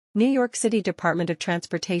New York City Department of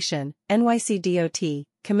Transportation, NYC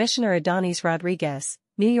Commissioner Adonis Rodriguez,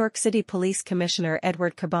 New York City Police Commissioner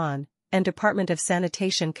Edward Caban, and Department of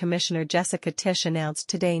Sanitation Commissioner Jessica Tisch announced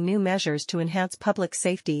today new measures to enhance public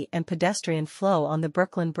safety and pedestrian flow on the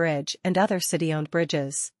Brooklyn Bridge and other city-owned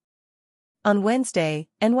bridges. On Wednesday,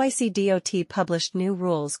 NYC published new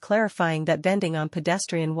rules clarifying that bending on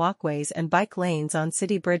pedestrian walkways and bike lanes on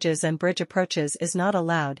city bridges and bridge approaches is not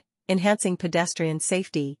allowed, enhancing pedestrian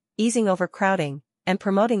safety, easing overcrowding, and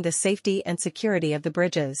promoting the safety and security of the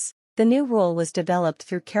bridges. The new rule was developed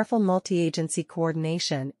through careful multi-agency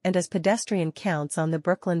coordination and as pedestrian counts on the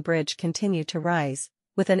Brooklyn Bridge continue to rise,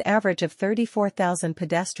 with an average of 34,000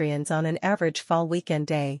 pedestrians on an average fall weekend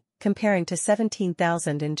day, comparing to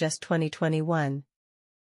 17,000 in just 2021.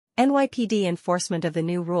 NYPD enforcement of the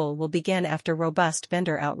new rule will begin after robust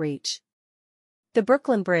vendor outreach. The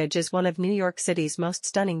Brooklyn Bridge is one of New York City's most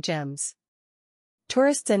stunning gems.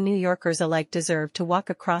 Tourists and New Yorkers alike deserve to walk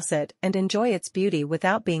across it and enjoy its beauty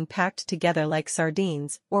without being packed together like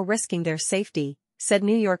sardines or risking their safety, said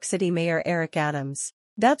New York City Mayor Eric Adams.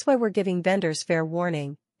 That's why we're giving vendors fair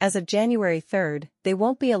warning. As of January 3rd, they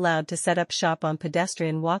won't be allowed to set up shop on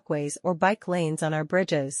pedestrian walkways or bike lanes on our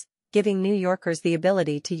bridges, giving New Yorkers the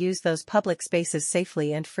ability to use those public spaces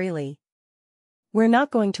safely and freely. We're not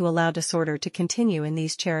going to allow disorder to continue in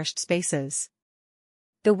these cherished spaces.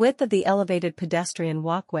 The width of the elevated pedestrian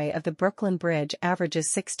walkway of the Brooklyn Bridge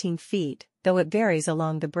averages 16 feet, though it varies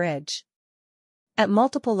along the bridge. At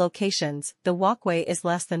multiple locations, the walkway is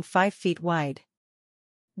less than 5 feet wide.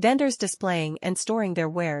 Vendors displaying and storing their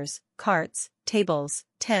wares, carts, tables,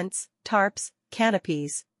 tents, tarps,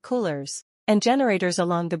 canopies, coolers, and generators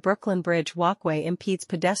along the Brooklyn Bridge walkway impedes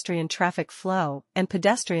pedestrian traffic flow and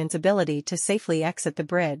pedestrians' ability to safely exit the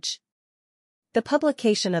bridge. The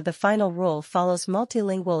publication of the final rule follows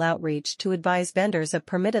multilingual outreach to advise vendors of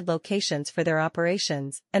permitted locations for their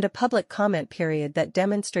operations and a public comment period that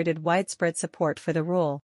demonstrated widespread support for the rule.